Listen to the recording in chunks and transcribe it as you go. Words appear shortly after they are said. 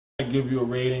give you a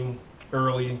rating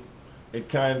early. It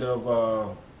kind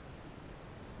of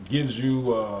gives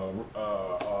you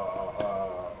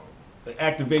it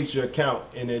activates your account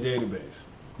in their database.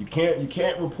 You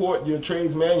can't report your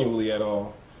trades manually at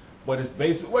all, but it's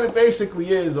basic. What it basically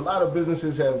is, a lot of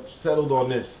businesses have settled on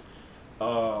this.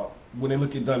 When they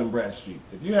look at Dun and Bradstreet,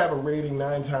 if you have a rating,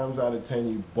 9 times out of 10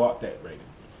 you bought that rating.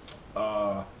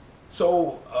 A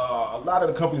lot of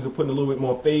the companies are putting a little bit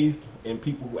more faith in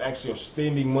people who actually are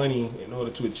spending money in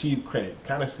order to achieve credit.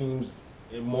 Kind of seems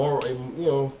immoral,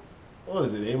 what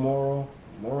is it, immoral,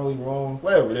 morally wrong,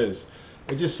 whatever it is.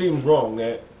 It just seems wrong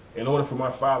that in order for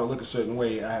my file to look a certain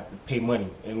way, I have to pay money.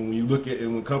 And when you look at,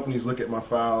 and when companies look at my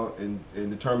file and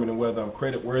determining whether I'm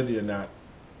credit worthy or not,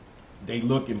 they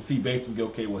look and see basically,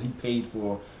 okay, well, he paid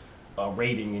for a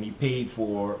rating and he paid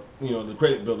for, the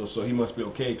credit builder, so he must be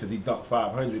okay because he dumped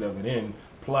 500 of it in,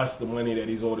 plus the money that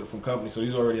he's ordered from company, so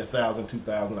he's already $1,000,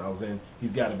 $2,000 in.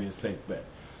 He's got to be a safe bet.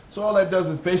 So all that does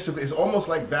is basically, it's almost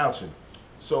like vouching.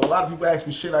 So a lot of people ask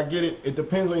me, should I get it? It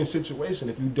depends on your situation.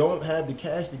 If you don't have the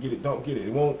cash to get it, don't get it.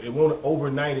 It won't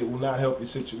overnight. It will not help your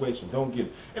situation. Don't get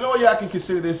it. And all y'all can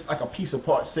consider this like a piece of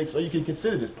part 6, or you can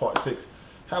consider this part 6.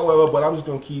 However, but I'm just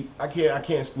gonna keep. I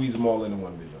can't squeeze them all into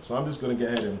one video. So I'm just gonna go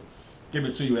ahead and give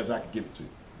it to you as I can give it to you.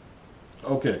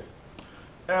 Okay.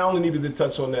 I only needed to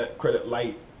touch on that credit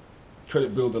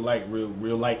builder light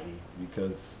real lightly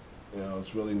because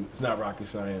it's not rocket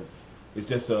science. It's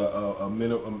just a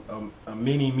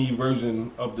mini me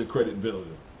version of the credit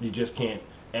builder. You just can't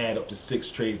add up to 6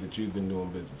 trades that you've been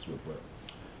doing business with, but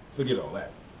forget all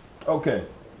that. Okay,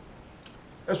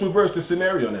 let's reverse the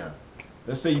scenario now.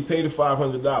 Let's say you paid the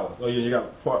 $500. Oh yeah, you got to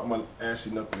part my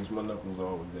ashy knuckles. My knuckles are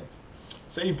always there.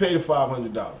 Say you paid the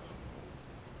 $500.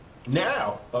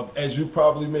 Now, as you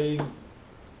probably may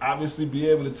obviously be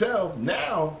able to tell,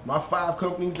 now my 5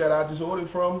 companies that I just ordered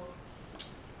from,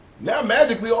 now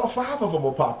magically all 5 of them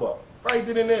will pop up right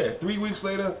then and there. 3 weeks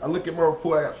later, I look at my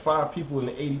report. I got 5 people in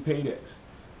the 80 paydex,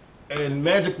 and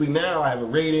magically now I have a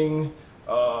rating.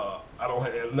 I don't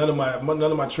have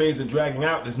none of my trades are dragging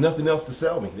out. There's nothing else to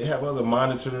sell me. They have other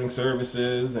monitoring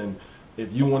services, and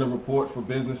if you want to report for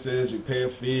businesses, you pay a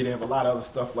fee. They have a lot of other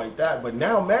stuff like that. But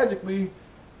now magically,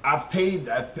 I've paid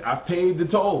the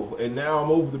toll, and now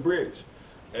I'm over the bridge,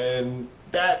 and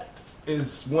that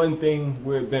is one thing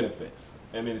where it benefits.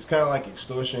 I mean, it's kind of like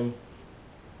extortion,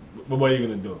 but what are you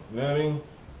going to do? You know what I mean?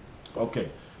 Okay.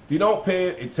 If you don't pay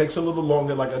it, it takes a little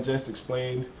longer, like I just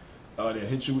explained. They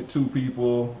hit you with 2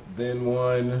 people, then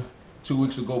 1, 2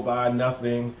 weeks will go by,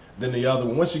 nothing, then the other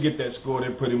one. Once you get that score,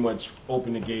 they pretty much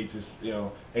open the gates. It's,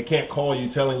 they can't call you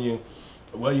telling you,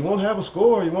 well, you won't have a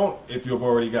score, you won't, if you've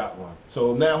already got one.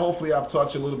 So now hopefully I've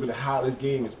taught you a little bit of how this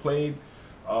game is played.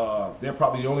 They're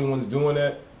probably the only ones doing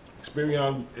that.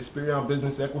 Experion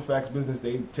Business, Equifax Business,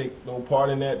 they take no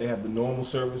part in that. They have the normal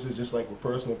services just like with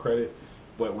personal credit,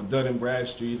 but with Dun and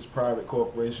Bradstreet, it's private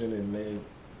corporation, and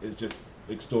it's just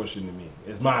extortion to me.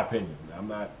 It's my opinion. I'm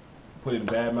not putting a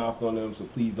bad mouth on them, so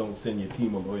please don't send your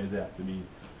team of lawyers after me.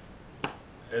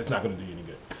 It's not going to do you any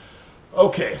good.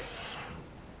 Okay,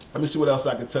 let me see what else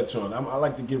I can touch on. I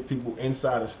like to give people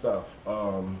insider stuff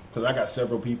because I got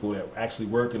several people that actually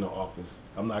work in the office.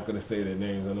 I'm not going to say their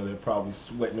names. I know they're probably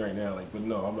sweating right now. But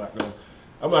no, I'm not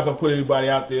going to put anybody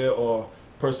out there or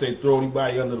per se throw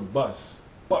anybody under the bus.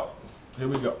 But here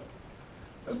we go.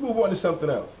 Let's move on to something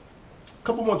else. A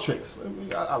couple more tricks.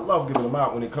 I love giving them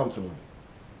out when they come to me.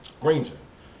 Granger.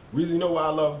 Reason you know why I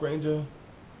love Granger?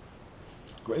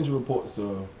 Granger reports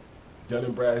Dun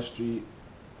and Bradstreet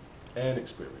and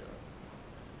Experian.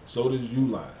 So does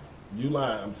Uline.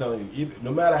 Uline, I'm telling you,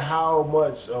 no matter how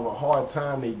much of a hard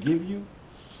time they give you,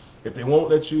 if they won't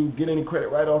let you get any credit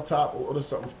right off top, or order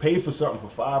something, pay for something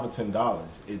for $5 or $10,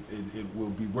 it will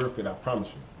be worth it. I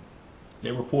promise you.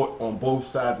 They report on both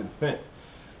sides of the fence.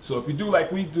 So if you do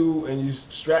like we do and you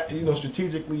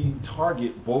strategically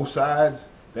target both sides,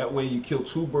 that way you kill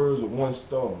 2 birds with 1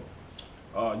 stone.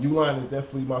 Uline is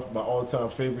definitely my all-time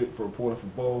favorite for reporting for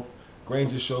both.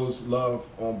 Granger shows love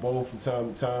on both from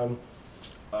time to time.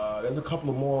 There's a couple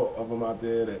of more of them out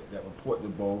there that report to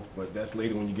both, but that's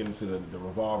later when you get into the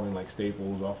revolving, like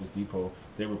Staples, Office Depot.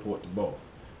 They report to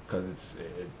both because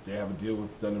they have a deal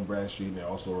with Dun & Bradstreet, and they're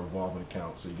also a revolving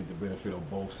account, so you get the benefit of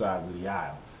both sides of the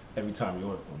aisle every time you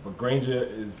order from. But Granger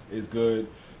is good.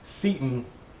 Seaton,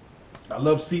 I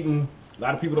love Seaton. A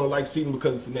lot of people don't like Seaton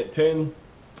because it's a net 10,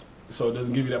 so it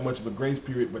doesn't give you that much of a grace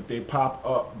period, but they pop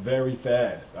up very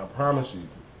fast. I promise you.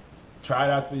 Try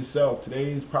it out for yourself.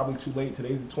 Today is probably too late.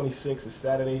 Today's the 26th. It's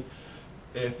Saturday.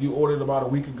 If you ordered about a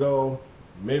week ago,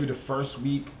 maybe the first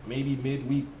week, maybe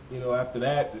midweek, after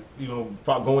that,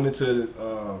 going into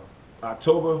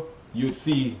October, you'd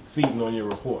see Seaton on your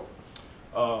report.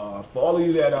 For all of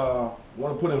you that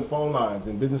want to put in phone lines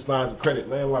and business lines of credit,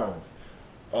 landlines,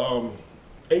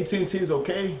 AT&T is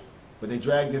okay, but they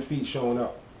drag their feet showing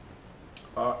up.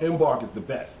 Embark is the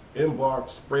best. Embark,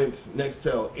 Sprint,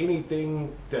 Nextel,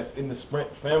 anything that's in the Sprint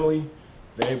family,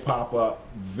 they pop up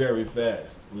very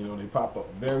fast. You know, they pop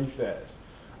up very fast.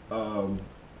 Wanted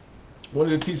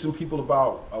to teach some people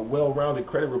about a well-rounded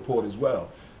credit report as well.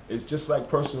 It's just like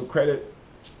personal credit.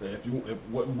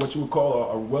 What you would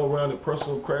call a well-rounded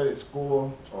personal credit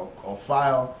score on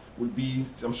file would be,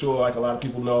 I'm sure like a lot of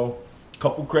people know, a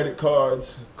couple credit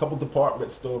cards, a couple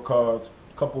department store cards,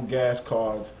 a couple gas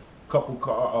cards, couple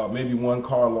car, maybe one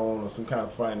car loan or some kind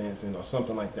of financing or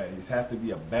something like that. It has to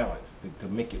be a balance to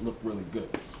make it look really good.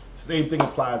 Same thing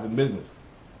applies in business.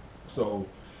 So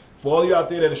for all you out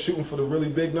there that are shooting for the really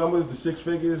big numbers, the 6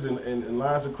 figures and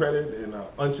lines of credit and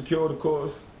unsecured, of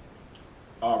course,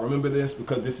 remember this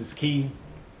because this is key.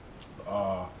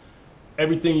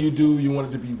 Everything you do, you want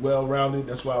it to be well-rounded.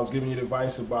 That's why I was giving you the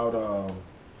advice about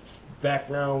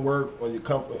background work on your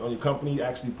company,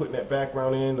 actually putting that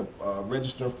background in,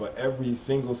 registering for every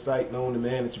single site known to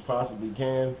man that you possibly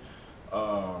can.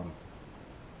 I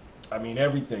mean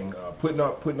everything. Putting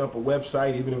up a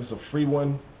website, even if it's a free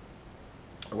one,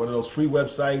 or one of those free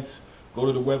websites. Go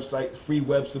to the website, free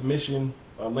web submission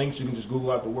links. You can just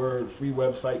Google out the word free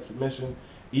website submission.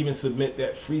 Even submit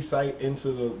that free site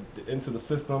into the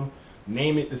system.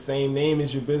 Name it the same name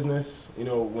as your business. You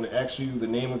know, when it asks you the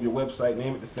name of your website,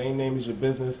 name it the same name as your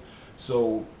business.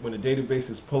 So when the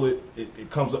databases pull it, it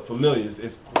comes up familiar.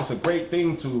 It's a great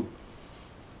thing to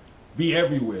be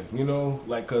everywhere, you know,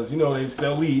 like, cause you know they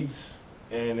sell leads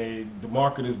and the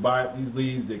marketers buy up these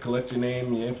leads. They collect your name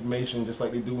and your information just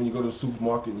like they do when you go to the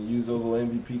supermarket and you use those little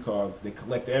MVP cards. They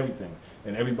collect everything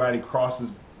and everybody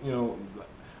crosses, you know.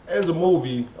 There's a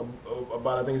movie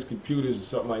about, I think it's computers or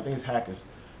something, I think it's hackers,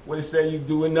 where they say you're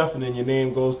doing nothing and your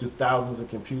name goes through thousands of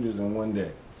computers in one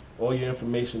day. All your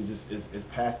information just is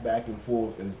passed back and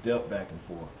forth and is dealt back and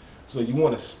forth. So you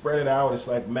want to spread it out. It's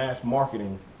like mass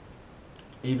marketing,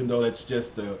 even though it's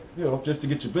just just to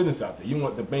get your business out there. You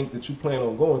want the bank that you plan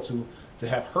on going to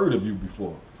have heard of you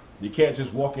before. You can't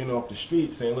just walk in off the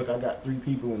street saying, look, I got 3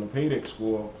 people in the Paydex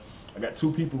score. I got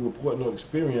 2 people reporting on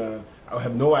Experian. I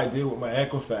have no idea what my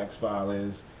Equifax file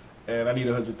is, and I need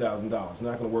 $100,000. It's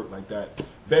not going to work like that.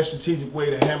 Best strategic way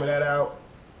to hammer that out,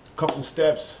 couple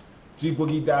steps,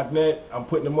 Gboogie.net. I'm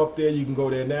putting them up there. You can go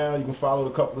there now. You can follow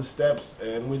the couple of steps,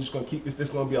 and we're just going to keep this. This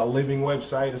is going to be a living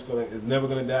website. It's never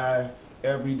going to die.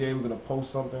 Every day we're going to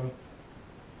post something,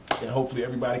 and hopefully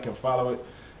everybody can follow it.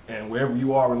 And wherever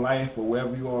you are in life or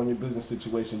wherever you are in your business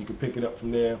situation, you can pick it up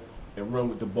from there and run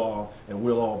with the ball, and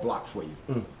we'll all block for you.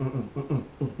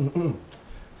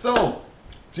 So,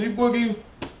 Gboogie,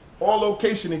 on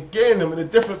location again. I'm in a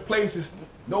different place. It's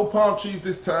no palm trees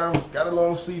this time. Got a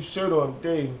long sleeve shirt on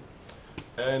today.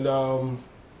 And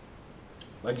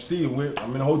like you see,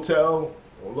 I'm in a hotel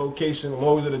on location. I'm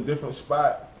always at a different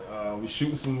spot. We're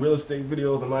shooting some real estate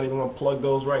videos. I'm not even going to plug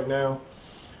those right now.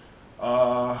 What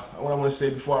I want to say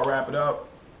before I wrap it up,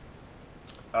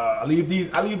 I leave these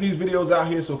videos out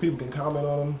here so people can comment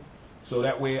on them. So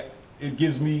that way it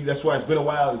gives me, that's why it's been a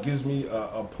while, it gives me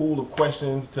a pool of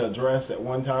questions to address at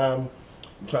one time.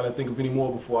 I'm trying to think of any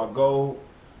more before I go.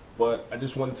 But I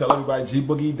just want to tell everybody,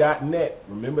 Gboogie.net.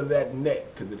 Remember that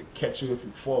net, because it'll catch you if you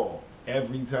fall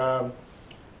every time.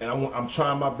 And I'm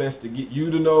trying my best to get you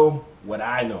to know what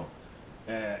I know.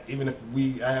 Even if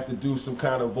I have to do some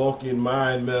kind of Vulcan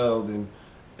mind meld and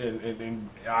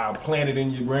I'll plant it in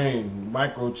your brain,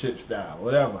 microchip style,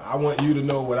 whatever. I want you to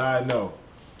know what I know.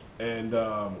 And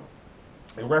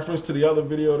in reference to the other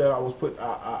video that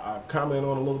I commented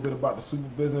on a little bit about the super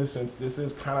business, since this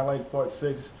is kind of like part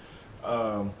 6.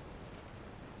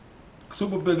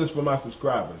 Super business for my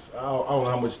subscribers. I don't know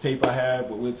how much tape I have,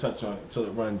 but we'll touch on it until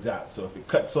it runs out. So if it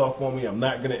cuts off on me, I'm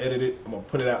not going to edit it. I'm going to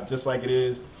put it out just like it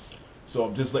is. So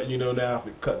I'm just letting you know now, if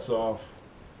it cuts off,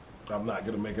 I'm not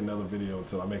going to make another video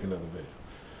until I make another video.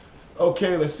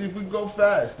 Okay, let's see if we can go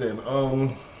fast then.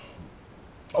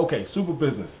 Okay, super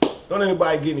business. Don't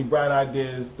anybody get any bright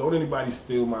ideas. Don't anybody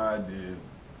steal my idea.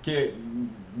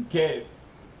 You can't,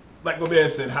 like my man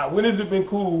said, when has it been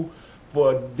cool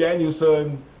for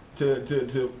Danielson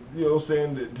to you know what I'm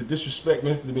saying, to disrespect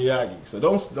Mr. Miyagi? So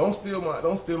don't steal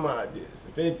my ideas.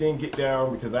 If anything, get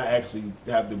down, because I actually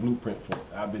have the blueprint for it.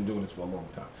 I've been doing this for a long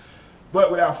time. But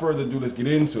without further ado, let's get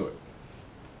into it.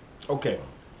 Okay,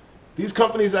 these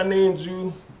companies I named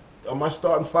you are my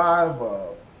starting 5: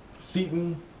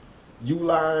 Seaton,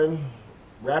 Uline,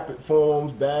 Rapid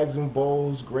Forms, Bags and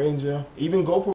Bowls, Granger, even GoPro.